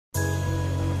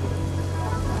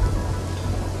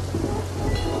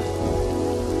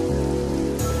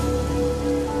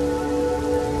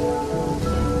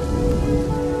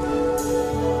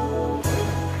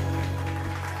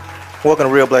Welcome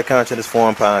to Real Black Consciousness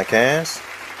Forum Podcast.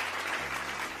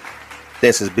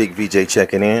 This is Big VJ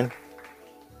checking in.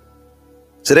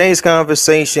 Today's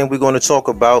conversation, we're going to talk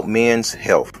about men's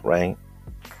health, right?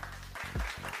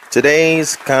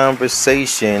 Today's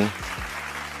conversation,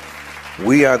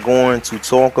 we are going to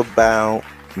talk about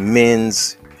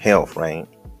men's health, right?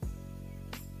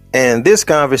 And this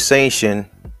conversation,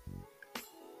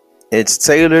 it's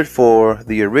tailored for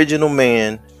the original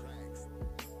man,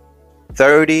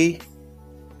 30,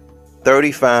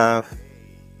 35,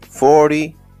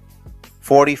 40,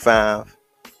 45,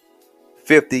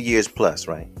 50 years plus,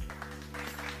 right?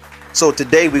 So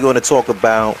today we're going to talk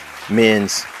about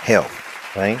men's health,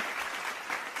 right?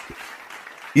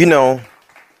 You know,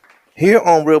 here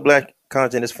on Real Black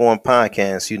Consciousness Forum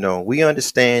Podcast, we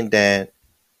understand that,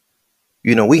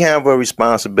 we have a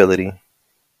responsibility.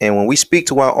 And when we speak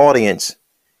to our audience,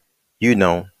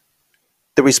 the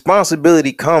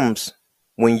responsibility comes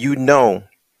when you know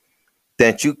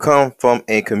that you come from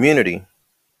a community,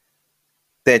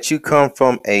 that you come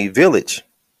from a village,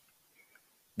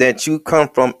 that you come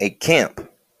from a camp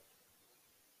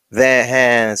that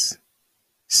has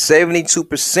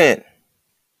 72%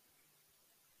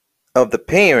 of the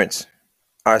parents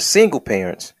are single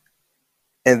parents.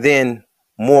 And then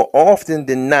more often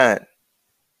than not,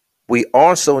 we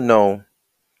also know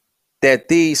that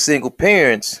these single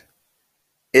parents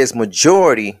is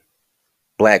majority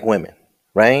Black women,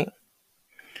 right?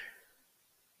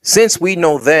 Since we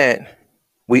know that,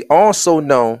 we also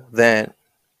know that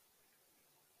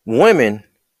women,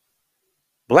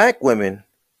 Black women,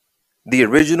 the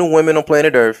original women on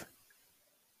planet Earth,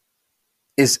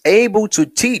 is able to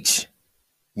teach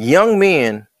young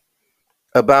men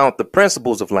about the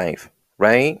principles of life,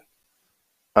 right?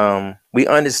 We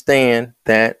understand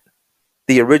that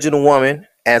the original woman,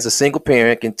 as a single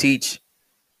parent, can teach,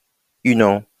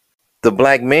 the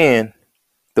Black man,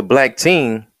 the Black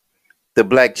teen, the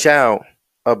Black child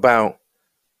about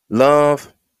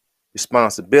love,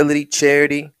 responsibility,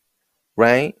 charity,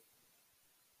 right?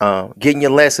 Getting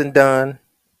your lesson done,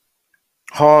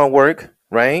 hard work,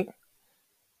 right?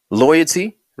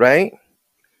 Loyalty, right?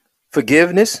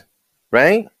 Forgiveness,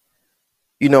 right?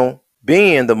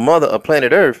 Being the mother of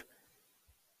planet Earth,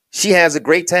 she has a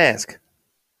great task.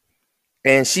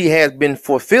 And she has been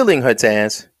fulfilling her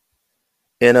task.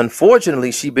 And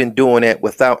unfortunately, she's been doing that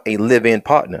without a live-in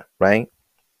partner, right?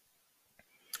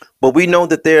 But we know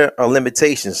that there are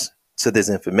limitations to this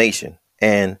information.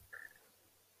 And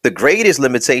the greatest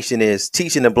limitation is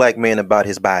teaching a Black man about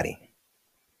his body,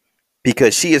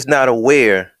 because she is not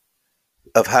aware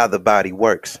of how the body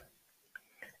works.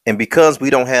 And because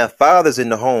we don't have fathers in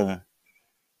the home,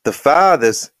 the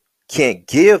fathers can't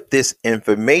give this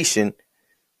information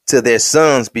to their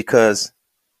sons because,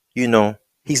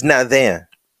 he's not there.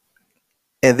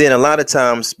 And then a lot of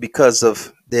times, because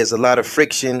of there's a lot of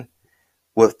friction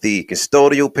with the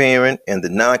custodial parent and the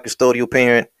non-custodial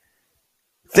parent,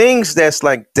 things that's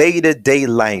like day-to-day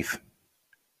life,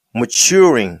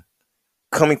 maturing,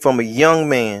 coming from a young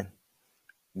man,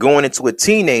 going into a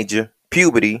teenager,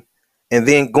 puberty, and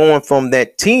then going from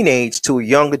that teenage to a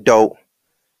young adult,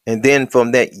 and then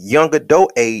from that young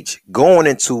adult age, going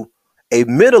into a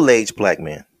middle-aged Black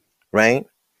man, right?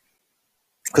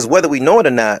 Because whether we know it or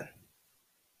not,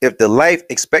 if the life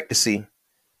expectancy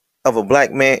of a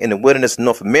Black man in the wilderness of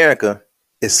North America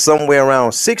is somewhere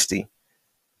around 60,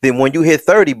 then when you hit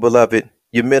 30, beloved,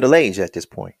 you're middle-aged at this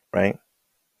point, right?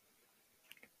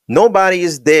 Nobody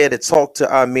is there to talk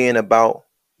to our men about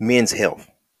men's health.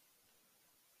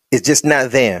 It's just not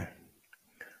there.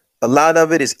 A lot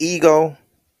of it is ego.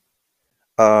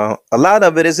 A lot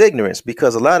of it is ignorance,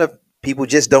 because a lot of people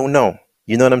just don't know.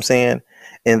 You know what I'm saying?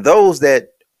 And those that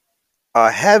are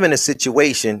having a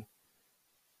situation,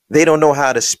 they don't know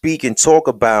how to speak and talk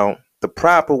about the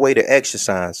proper way to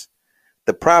exercise,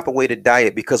 the proper way to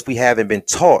diet, because we haven't been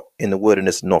taught in the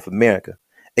wilderness of North America,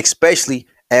 especially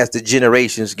as the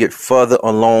generations get further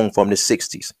along from the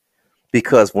 60s.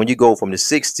 Because when you go from the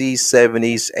 60s,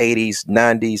 70s, 80s,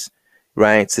 90s,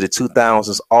 right, to the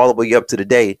 2000s, all the way up to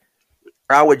today,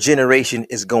 our generation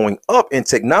is going up in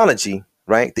technology,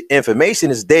 right? The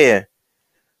information is there,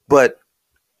 but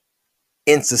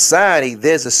in society,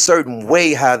 there's a certain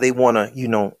way how they want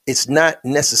to, it's not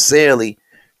necessarily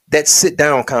that sit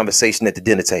down conversation at the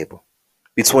dinner table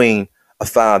between a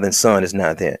father and son is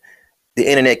not there. The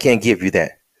internet can't give you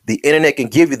that. The internet can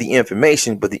give you the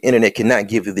information, but the internet cannot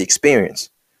give you the experience,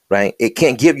 right? It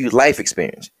can't give you life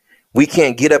experience. We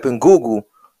can't get up and Google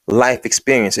life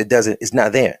experience. It's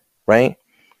not there, right?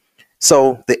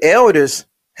 So the elders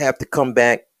have to come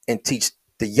back and teach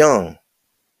the young,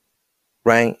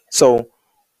 right? So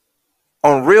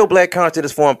On Real Black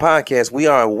Consciousness Forum podcast, we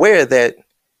are aware that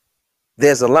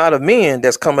there's a lot of men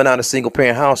that's coming out of single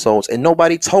parent households and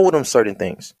nobody told them certain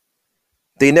things.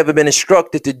 They never been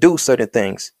instructed to do certain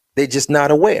things. They're just not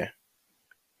aware.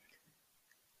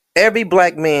 Every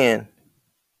black man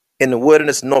in the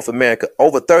wilderness of North America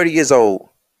over 30 years old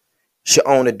should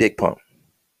own a dick pump.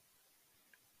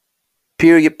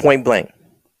 Period, point blank.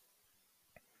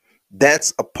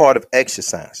 That's a part of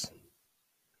exercise.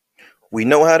 We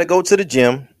know how to go to the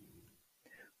gym.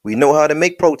 We know how to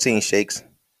make protein shakes.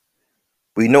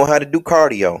 We know how to do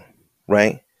cardio,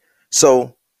 right?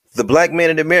 So the black men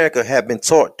in America have been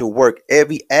taught to work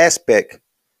every aspect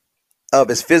of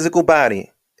his physical body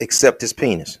except his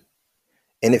penis.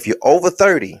 And if you're over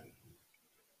 30,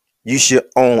 you should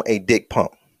own a dick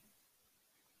pump.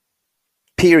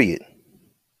 Period.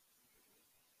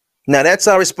 Now, that's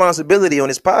our responsibility on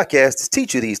this podcast to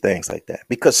teach you these things like that.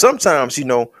 Because sometimes,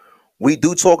 we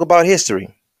do talk about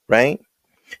history, right?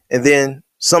 And then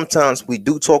sometimes we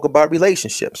do talk about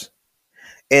relationships.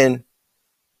 And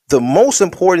the most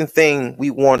important thing we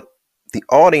want the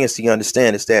audience to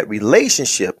understand is that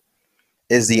relationship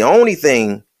is the only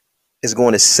thing that's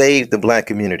going to save the black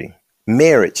community.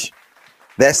 Marriage.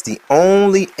 That's the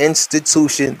only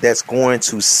institution that's going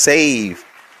to save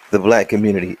the black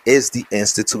community, is the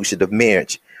institution of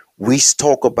marriage. We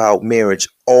talk about marriage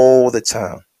all the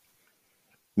time.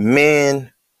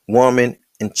 Man, woman,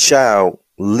 and child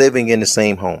living in the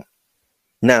same home.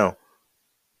 Now,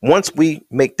 once we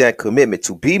make that commitment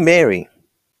to be married,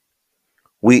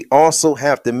 we also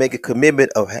have to make a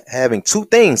commitment of having two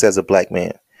things as a black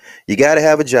man. You got to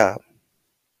have a job.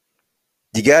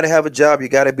 You got to have a job. You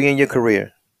got to be in your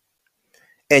career.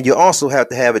 And you also have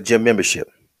to have a gym membership.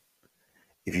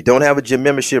 If you don't have a gym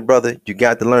membership, brother, you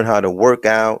got to learn how to work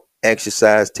out,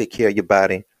 exercise, take care of your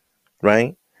body,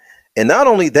 right? And not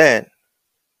only that,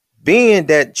 being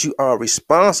that you are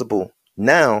responsible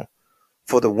now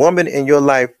for the woman in your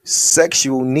life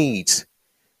sexual needs,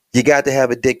 you got to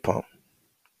have a dick pump.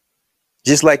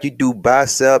 Just like you do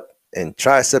bicep and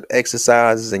tricep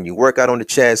exercises and you work out on the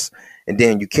chest, and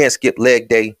then you can't skip leg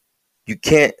day, you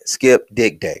can't skip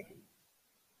dick day.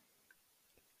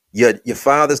 Your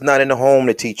father's not in the home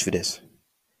to teach you this.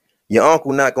 Your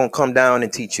uncle not going to come down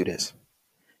and teach you this.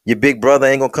 Your big brother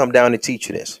ain't going to come down and teach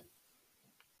you this.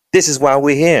 This is why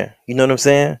we're here. You know what I'm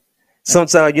saying?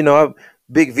 Sometimes, I'm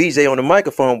big VJ on the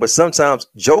microphone, but sometimes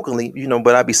jokingly,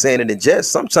 but I be saying it in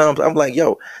jest. Sometimes I'm like,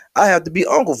 yo, I have to be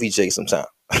Uncle VJ sometimes.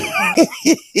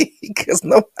 Because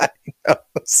nobody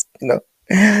knows,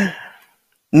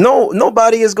 No,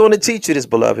 nobody is going to teach you this,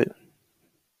 beloved.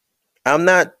 I'm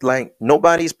not like,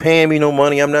 nobody's paying me no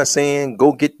money. I'm not saying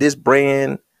go get this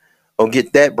brand or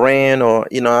get that brand or,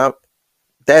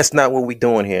 that's not what we're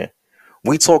doing here.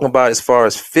 We talking about as far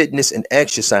as fitness and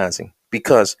exercising,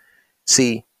 because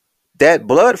see, that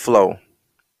blood flow,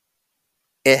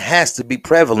 it has to be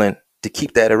prevalent to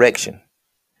keep that erection.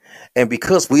 And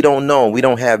because we don't know, we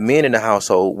don't have men in the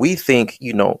household, we think,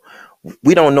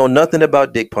 we don't know nothing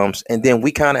about dick pumps. And then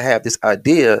we kind of have this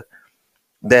idea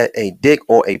that a dick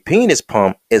or a penis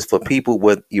pump is for people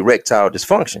with erectile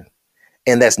dysfunction.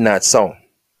 And that's not so.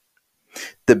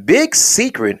 The big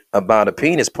secret about a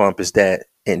penis pump is that,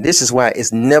 and this is why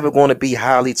it's never going to be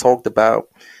highly talked about,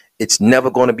 it's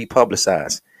never going to be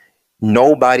publicized.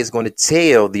 Nobody's going to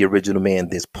tell the original man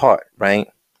this part, right?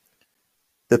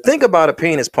 The thing about a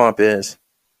penis pump is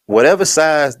whatever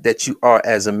size that you are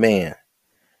as a man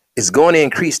is going to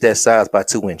increase that size by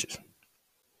 2 inches.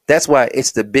 That's why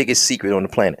it's the biggest secret on the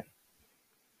planet.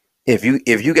 If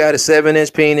you got a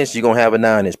 7-inch penis, you're going to have a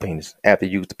 9-inch penis after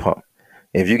you use the pump.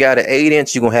 If you got an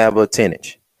 8-inch, you're going to have a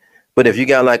 10-inch. But if you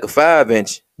got like a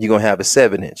 5-inch, you're going to have a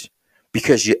 7-inch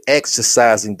because you're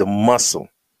exercising the muscle.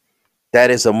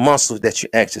 That is a muscle that you're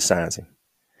exercising.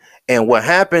 And what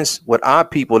happens with our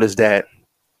people is that,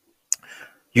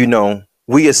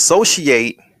 we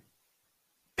associate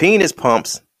penis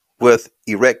pumps with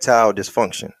erectile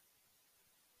dysfunction.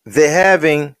 They're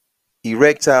having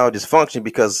erectile dysfunction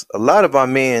because a lot of our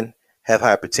men have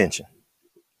hypertension.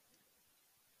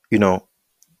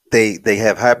 They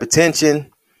have hypertension.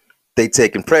 They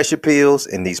taking pressure pills,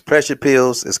 and these pressure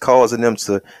pills is causing them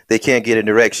they can't get an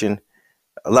erection.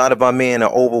 A lot of our men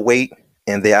are overweight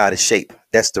and they're out of shape.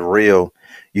 That's the real,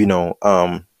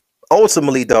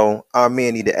 ultimately though, our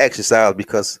men need to exercise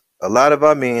because a lot of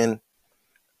our men,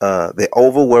 they're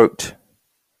overworked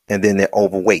and then they're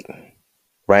overweight.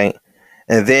 Right.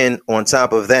 And then on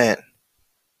top of that,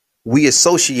 we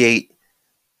associate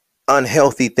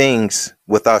unhealthy things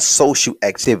with our social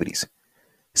activities.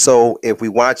 So if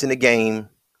we're watching the game,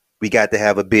 we got to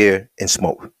have a beer and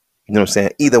smoke. You know what I'm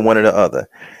saying? Either one or the other.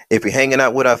 If you're hanging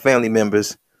out with our family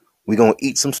members, we're gonna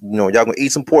eat some, y'all gonna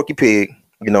eat some porky pig,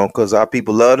 because our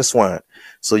people love the swine.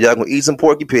 So y'all gonna eat some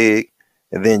porky pig,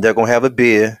 and then y'all gonna have a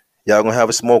beer, y'all gonna have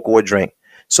a smoke or a drink.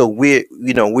 So we're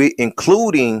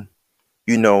including,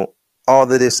 you know, all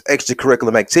of this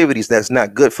extracurricular activities that's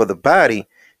not good for the body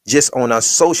just on our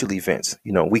social events.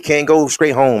 We can't go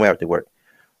straight home after work.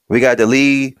 We got to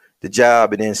leave the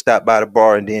job and then stop by the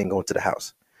bar and then go to the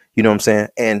house. You know what I'm saying?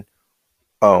 And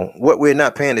what we're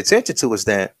not paying attention to is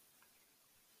that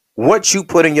what you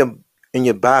put in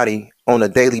your body on a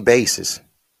daily basis,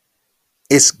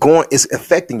 it's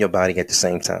affecting your body at the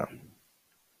same time.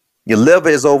 Your liver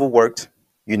is overworked,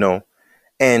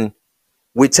 and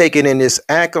we're taking in this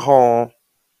alcohol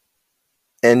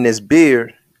and this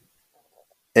beer,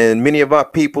 and many of our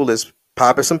people is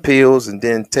popping some pills and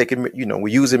then taking, we're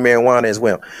using marijuana as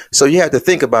well. So you have to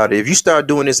think about it. If you start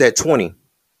doing this at 20,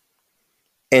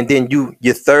 and then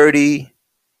you're 30,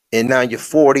 and now you're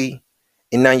 40,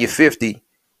 and now you're 50,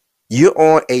 you're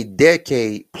on a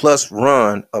decade plus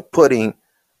run of putting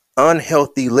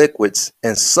unhealthy liquids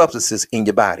and substances in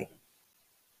your body.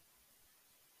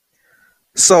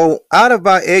 So out of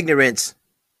our ignorance,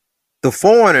 the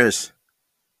foreigners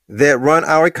that run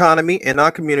our economy and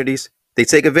our communities, they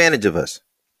take advantage of us,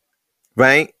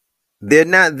 right? They're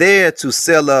not there to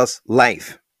sell us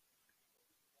life.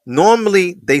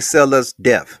 Normally, they sell us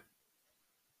death.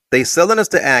 They selling us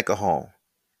the alcohol.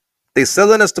 They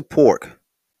selling us the pork.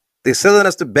 They selling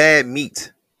us the bad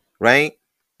meat, right?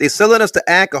 They selling us the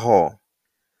alcohol.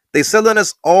 They selling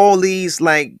us all these,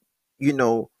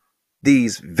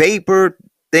 these vapor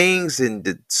things and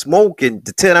the smoke and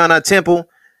the tear down our temple.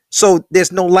 So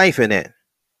there's no life in that.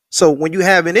 So when you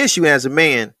have an issue as a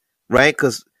man, right,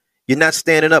 because you're not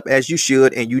standing up as you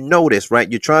should, and you know this,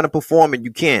 right? You're trying to perform and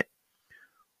you can't.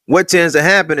 What tends to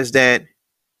happen is that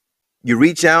you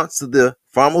reach out to the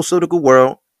pharmaceutical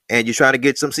world and you try to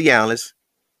get some Cialis,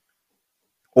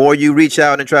 or you reach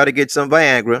out and try to get some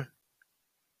Viagra.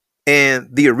 And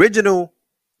the original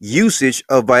usage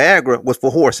of Viagra was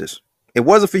for horses. It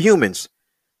wasn't for humans.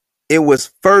 It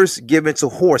was first given to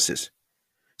horses.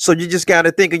 So you just got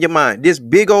to think in your mind, this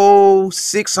big old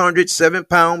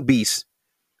 607-pound beast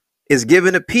is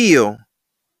given a pill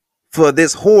for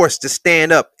this horse to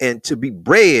stand up and to be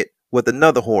bred with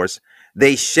another horse.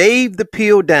 They shave the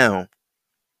pill down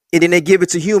and then they give it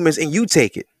to humans and you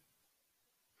take it.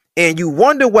 And you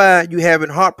wonder why you having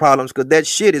heart problems, because that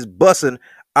shit is busting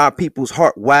our people's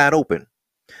heart wide open.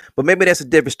 But maybe that's a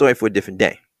different story for a different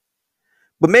day.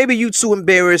 But maybe you too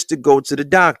embarrassed to go to the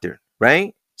doctor,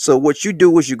 right? So what you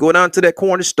do is you go down to that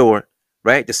corner store,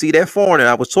 right, to see that foreigner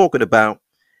I was talking about,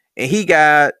 and he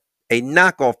got a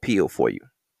knockoff pill for you,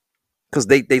 because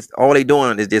they all they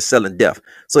doing is just selling death.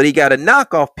 So they got a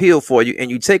knockoff pill for you,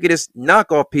 and you take this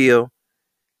knockoff pill.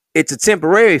 It's a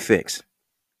temporary fix,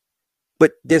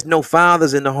 but there's no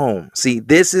fathers in the home. See,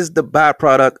 this is the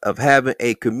byproduct of having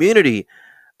a community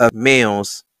of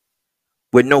males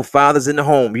with no fathers in the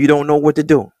home. You don't know what to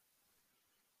do.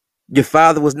 Your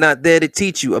father was not there to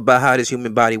teach you about how this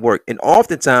human body works. And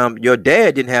oftentimes your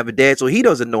dad didn't have a dad, so he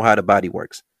doesn't know how the body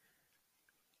works.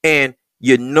 And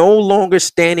you're no longer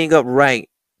standing upright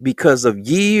because of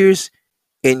years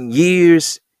and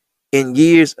years and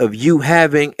years of you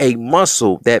having a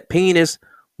muscle, that penis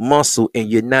muscle, and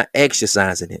you're not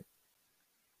exercising it.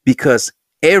 Because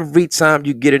every time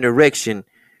you get an erection,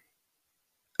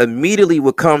 immediately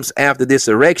what comes after this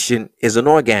erection is an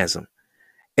orgasm.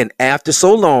 And after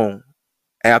so long,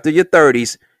 after your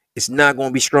 30s, it's not going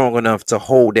to be strong enough to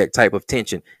hold that type of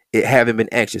tension. It haven't been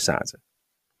exercising.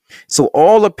 So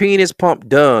all a penis pump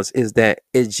does is that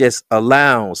it just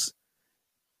allows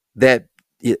that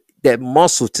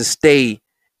muscle to stay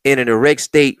in an erect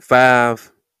state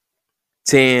 5,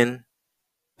 10,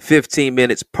 15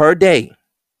 minutes per day.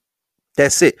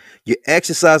 That's it. You're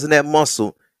exercising that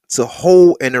muscle to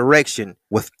hold an erection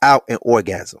without an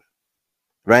orgasm,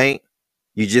 right?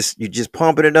 You're just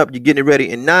pumping it up. You're getting it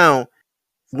ready. And now,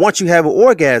 once you have an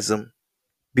orgasm,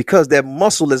 because that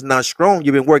muscle is not strong,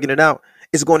 you've been working it out,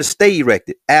 it's going to stay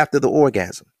erected after the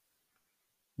orgasm.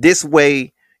 This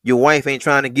way, your wife ain't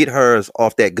trying to get hers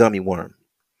off that gummy worm.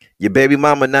 Your baby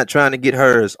mama not trying to get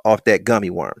hers off that gummy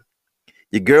worm.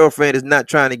 Your girlfriend is not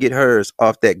trying to get hers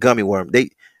off that gummy worm.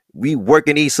 We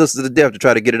working these sisters to death to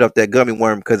try to get it off that gummy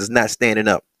worm because it's not standing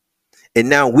up. And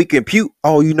now we compute,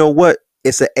 oh, you know what?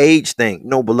 It's an age thing.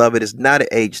 No, beloved, it's not an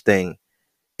age thing.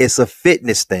 It's a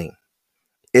fitness thing.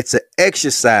 It's an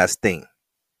exercise thing.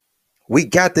 We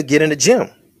got to get in the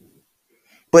gym.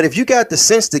 But if you got the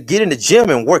sense to get in the gym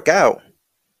and work out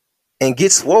and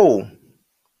get swole,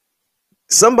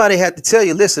 Somebody had to tell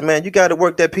you, listen, man, you got to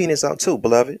work that penis out too,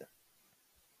 beloved.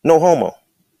 No homo.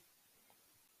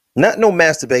 Not no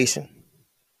masturbation.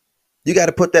 You got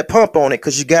to put that pump on it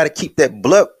because you got to keep that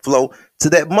blood flow to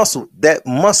that muscle. That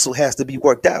muscle has to be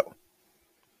worked out.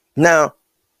 Now,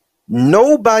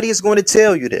 nobody is going to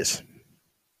tell you this.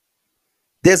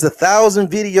 There's 1,000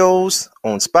 videos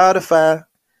on Spotify,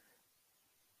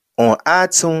 on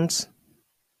iTunes,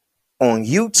 on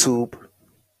YouTube,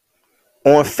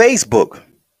 on Facebook.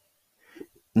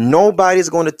 Nobody's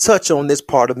going to touch on this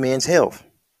part of men's health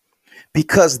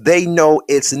because they know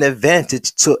it's an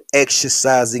advantage to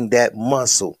exercising that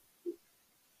muscle.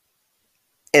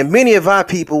 And many of our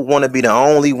people want to be the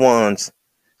only ones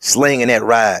slinging that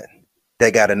ride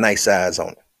that got a nice size on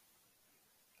it.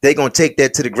 They're going to take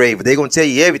that to the grave. They're going to tell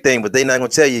you everything, but they're not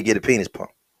going to tell you to get a penis pump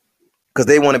because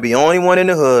they want to be the only one in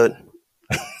the hood.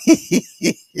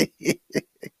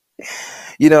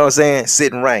 You know what I'm saying?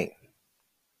 Sitting right.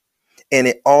 And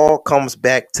it all comes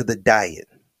back to the diet.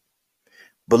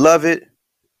 Beloved,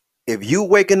 if you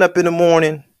waking up in the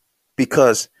morning,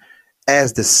 because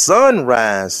as the sun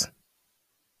rises,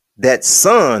 that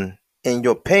sun in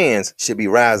your pants should be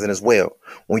rising as well.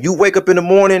 When you wake up in the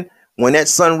morning, when that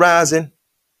sun rising,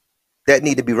 that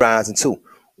need to be rising too.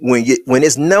 When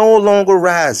it's no longer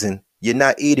rising, you're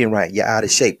not eating right. You're out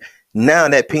of shape. Now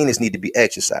that penis need to be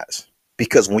exercised.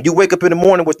 Because when you wake up in the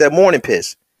morning with that morning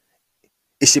piss,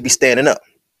 it should be standing up.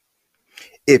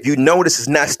 If you notice it's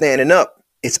not standing up,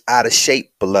 it's out of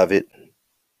shape, beloved.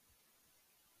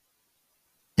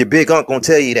 Your big uncle gonna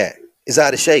tell you that. It's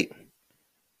out of shape.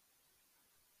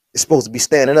 It's supposed to be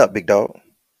standing up, big dog.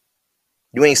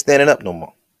 You ain't standing up no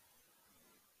more.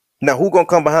 Now, who gonna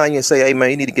come behind you and say, hey, man,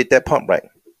 you need to get that pump right?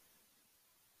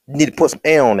 You need to put some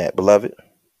air on that, beloved.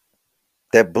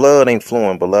 That blood ain't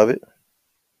flowing, beloved.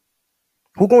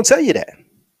 Who gonna tell you that?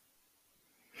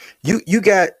 You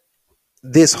got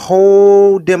this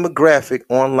whole demographic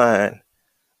online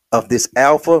of this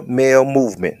alpha male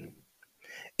movement.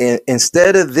 And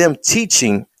instead of them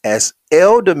teaching as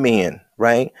elder men,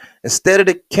 right? Instead of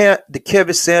the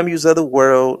Kevin Samuels of the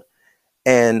world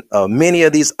and many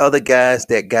of these other guys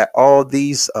that got all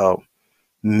these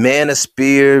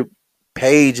manosphere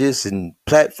pages and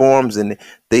platforms, and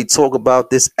they talk about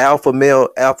this alpha male,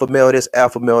 this,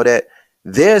 alpha male, that.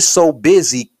 They're so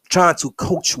busy trying to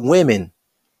coach women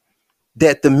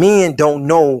that the men don't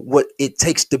know what it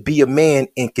takes to be a man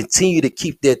and continue to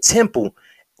keep their temple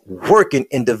working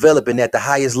and developing at the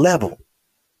highest level.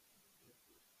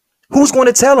 Who's going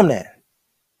to tell them that?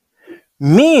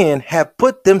 Men have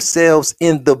put themselves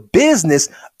in the business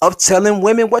of telling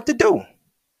women what to do,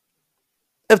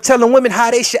 of telling women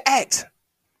how they should act.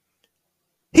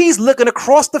 He's looking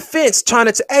across the fence trying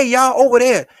to say, hey, y'all over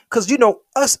there. Because, you know,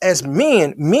 us as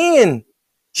men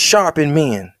sharpen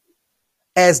men.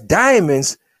 As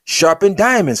diamonds sharpen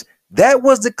diamonds. That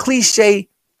was the cliche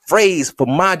phrase for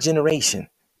my generation.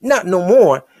 Not no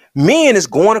more. Men is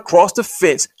going across the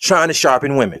fence trying to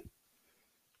sharpen women.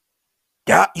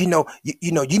 Yeah, you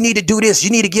need to do this. You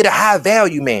need to get a high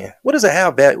value man. What is a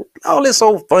high value? All this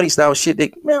old funny style shit.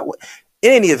 In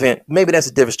any event, maybe that's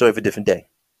a different story for a different day.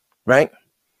 Right?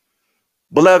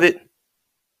 Beloved,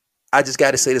 I just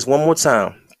got to say this one more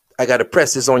time. I got to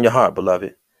press this on your heart,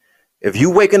 beloved. If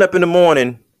you waking up in the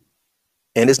morning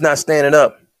and it's not standing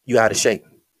up, you out of shape.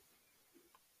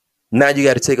 Now you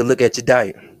got to take a look at your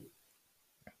diet.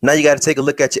 Now you got to take a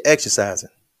look at your exercising.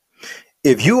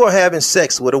 If you are having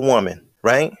sex with a woman,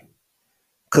 right?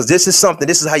 Because this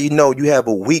is how you know you have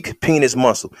a weak penis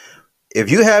muscle.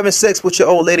 If you're having sex with your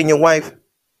old lady and your wife,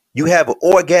 you have an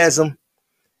orgasm,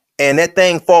 and that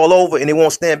thing fall over and it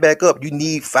won't stand back up. You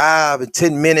need 5 and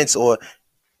 10 minutes, or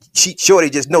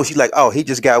shorty just knows. She's like, oh, he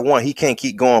just got one. He can't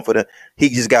keep going he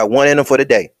just got one in him for the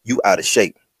day. You out of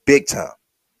shape, big time.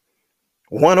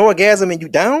 One orgasm and you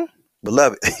down,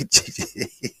 beloved.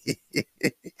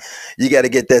 You got to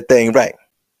get that thing right.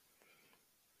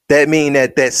 That means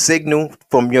that signal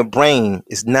from your brain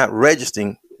is not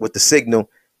registering with the signal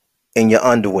in your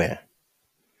underwear.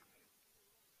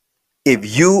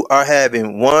 If you are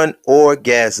having one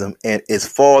orgasm and it's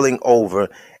falling over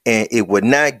and it would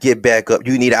not get back up,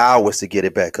 you need hours to get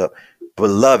it back up.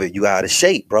 Beloved, you out of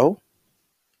shape, bro.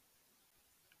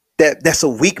 That's a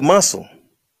weak muscle.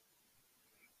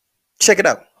 Check it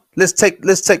out. Let's take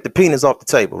the penis off the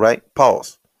table, right?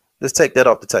 Pause. Let's take that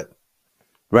off the table,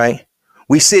 right?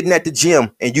 We sitting at the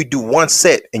gym and you do one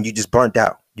set and you just burnt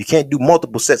out. You can't do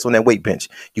multiple sets on that weight bench.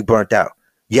 You burnt out.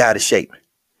 You're out of shape.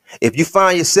 If you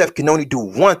find yourself can only do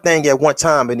one thing at one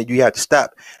time and then you have to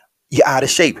stop, you're out of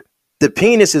shape. The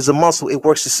penis is a muscle. It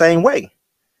works the same way.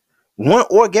 One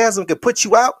orgasm can put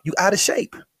you out. You out of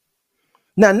shape.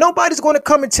 Now, nobody's going to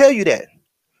come and tell you that.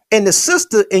 And the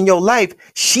sister in your life,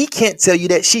 she can't tell you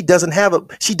that. She doesn't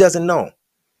know.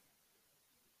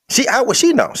 She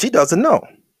know. She doesn't know.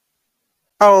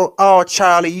 Oh,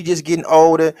 Charlie, you just getting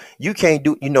older. You can't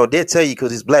do, they'll tell you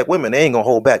because it's black women, they ain't gonna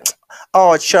hold back.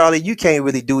 Oh, Charlie, you can't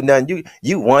really do nothing.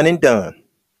 You one and done.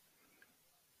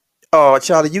 Oh,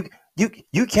 Charlie,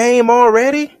 you came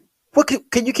already? What you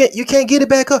can't get it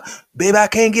back up? Baby, I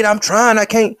can't get it. I'm trying. I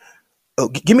can't. Oh,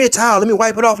 give me a towel. Let me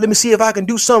wipe it off. Let me see if I can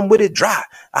do something with it dry.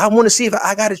 I want to see if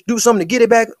I got to do something to get it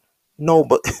back. No,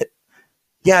 but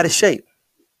you out of shape.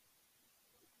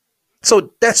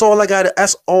 So that's all I got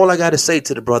to say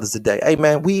to the brothers today. Hey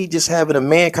man, we just having a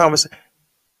man conversation.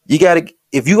 You got to,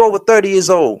 if you over 30 years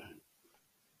old,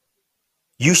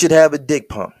 you should have a dick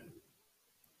pump.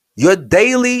 Your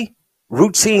daily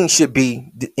routine should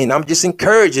be, and I'm just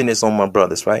encouraging this on my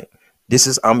brothers, right?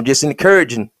 I'm just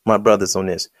encouraging my brothers on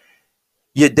this.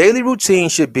 Your daily routine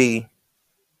should be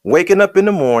waking up in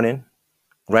the morning,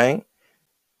 right?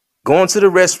 Going to the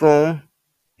restroom,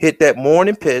 hit that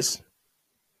morning piss,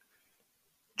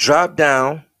 drop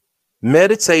down,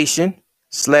 meditation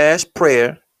 /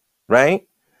 prayer, right?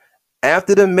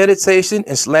 After the meditation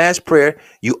and / prayer,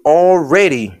 you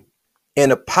already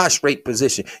in a prostrate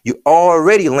position. You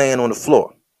already laying on the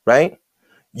floor, right?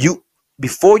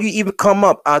 Before you even come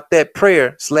up out that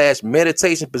prayer /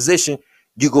 meditation position,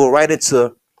 you go right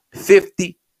into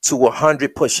 50 to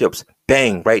 100 push-ups.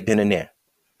 Bang, right then and there.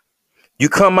 You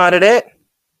come out of that,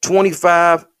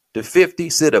 25 to 50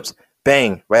 sit-ups.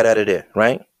 Bang, right out of there,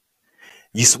 right?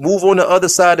 You move on the other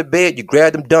side of the bed, you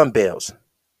grab them dumbbells,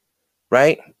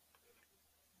 right?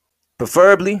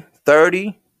 Preferably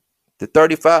 30 to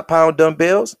 35 pound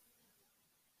dumbbells.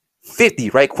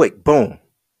 50 right quick, boom.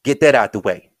 Get that out the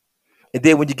way. And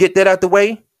then when you get that out the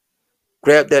way,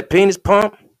 grab that penis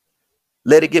pump,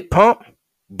 let it get pumped,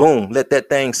 boom, let that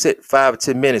thing sit 5 or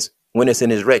 10 minutes when it's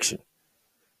in erection.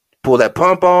 Pull that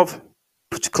pump off,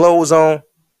 put your clothes on,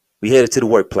 we headed to the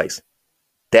workplace.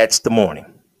 That's the morning.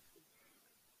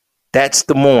 That's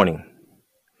the morning.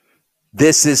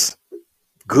 This is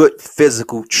good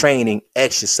physical training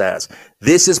exercise.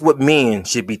 This is what men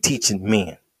should be teaching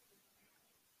men.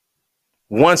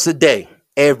 Once a day,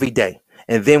 every day.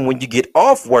 And then when you get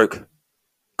off work,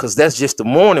 because that's just the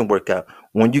morning workout.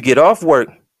 When you get off work,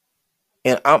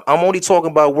 and I'm only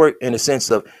talking about work in the sense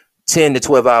of 10 to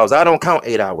 12 hours. I don't count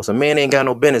 8 hours. A man ain't got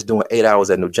no business doing 8 hours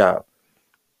at no job.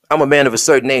 I'm a man of a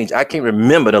certain age. I can't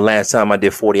remember the last time I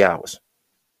did 40 hours.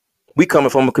 We coming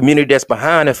from a community that's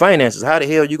behind in finances. How the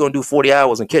hell are you going to do 40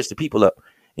 hours and catch the people up?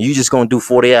 And you just going to do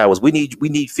 40 hours. We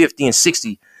need 50 and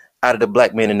 60 out of the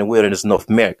black men in the wilderness of North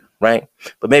America, right?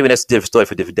 But maybe that's a different story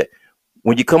for a different day.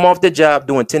 When you come off the job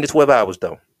doing 10 to 12 hours,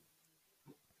 though,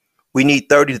 we need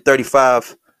 30 to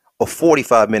 35 or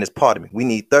 45 minutes, pardon me. We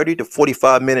need 30 to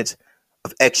 45 minutes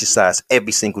of exercise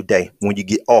every single day when you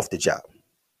get off the job,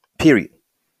 period.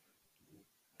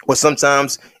 Or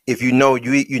sometimes if you know,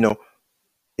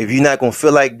 if you're not going to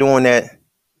feel like doing that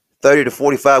 30 to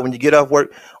 45 when you get off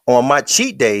work, on my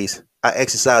cheat days, I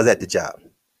exercise at the job.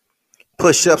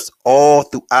 Push-ups all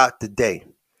throughout the day.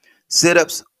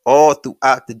 Sit-ups all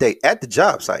throughout the day at the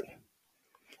job site.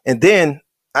 And then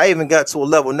I even got to a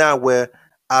level now where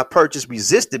I purchased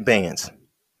resistant bands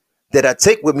that I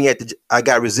take with me I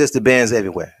got resistant bands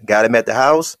everywhere. Got them at the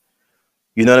house.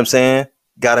 You know what I'm saying?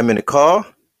 Got them in the car.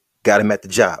 Got them at the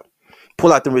job.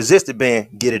 Pull out the resistant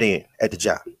band, get it in at the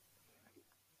job.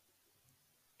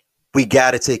 We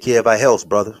got to take care of our health,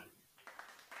 brother.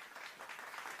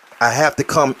 I have to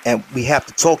come and we have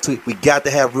to talk to it. We got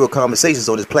to have real conversations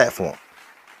on this platform.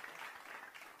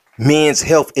 Men's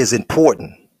health is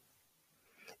important.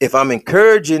 If I'm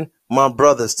encouraging my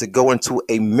brothers to go into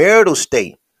a marital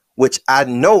state, which I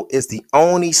know is the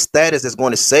only status that's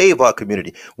going to save our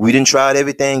community. We done tried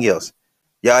everything else.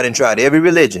 Y'all done tried every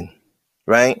religion,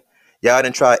 right? Y'all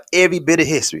done tried every bit of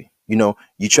history.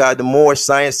 You tried the Moorish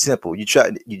Science Temple. You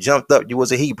jumped up. You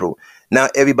was a Hebrew. Now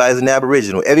everybody's an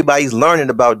Aboriginal. Everybody's learning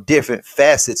about different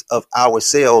facets of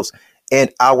ourselves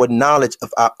and our knowledge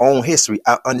of our own history.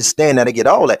 I understand that. I get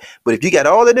all that. But if you got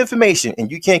all that information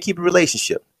and you can't keep a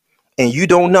relationship and you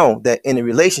don't know that in a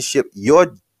relationship,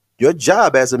 your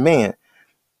job as a man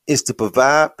is to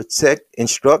provide, protect,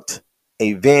 instruct,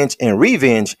 avenge, and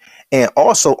revenge. And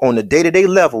also on the day-to-day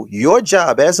level, your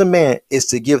job as a man is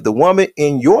to give the woman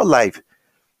in your life,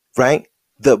 right,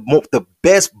 the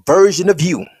best version of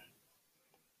you.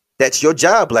 That's your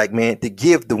job, black man, to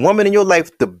give the woman in your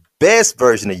life the best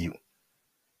version of you.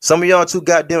 Some of y'all too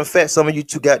goddamn fat. Some of you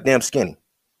too goddamn skinny.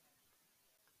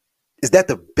 Is that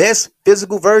the best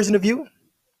physical version of you?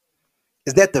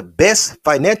 Is that the best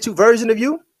financial version of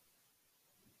you?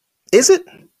 Is it?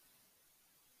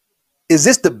 Is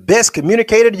this the best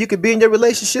communicator you could be in your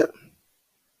relationship?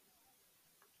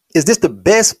 Is this the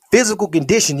best physical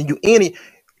condition you in?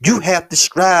 You have to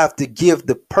strive to give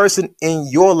the person in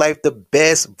your life the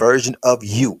best version of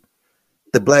you.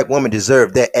 The black woman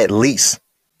deserves that at least.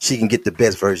 She can get the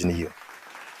best version of you.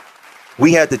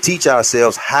 We have to teach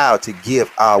ourselves how to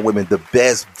give our women the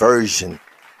best version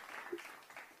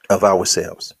of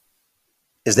ourselves.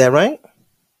 Is that right?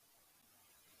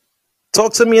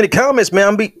 Talk to me in the comments,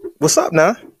 man. What's up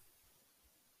now?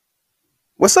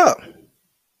 What's up?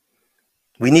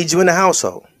 We need you in the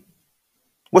household.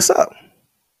 What's up?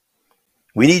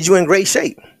 We need you in great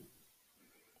shape.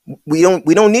 We don't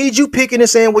need you picking and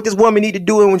saying what this woman need to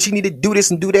do and when she need to do this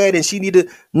and do that and she need to.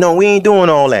 No, we ain't doing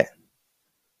all that.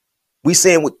 We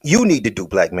saying what you need to do,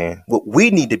 black man. What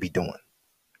we need to be doing.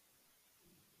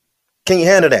 Can you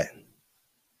handle that?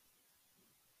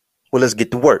 Well, let's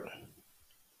get to work.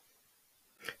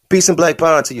 Peace and black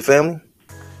power to your family.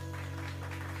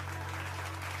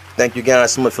 Thank you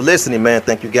guys so much for listening, man.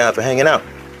 Thank you guys for hanging out.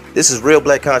 This is Real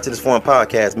Black Content is Foreign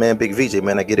Podcast, man. Big VJ,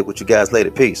 man. I get it with you guys later.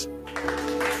 Peace.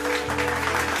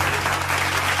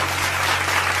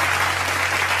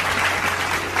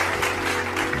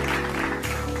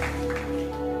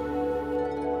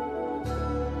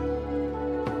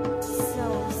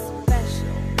 So special.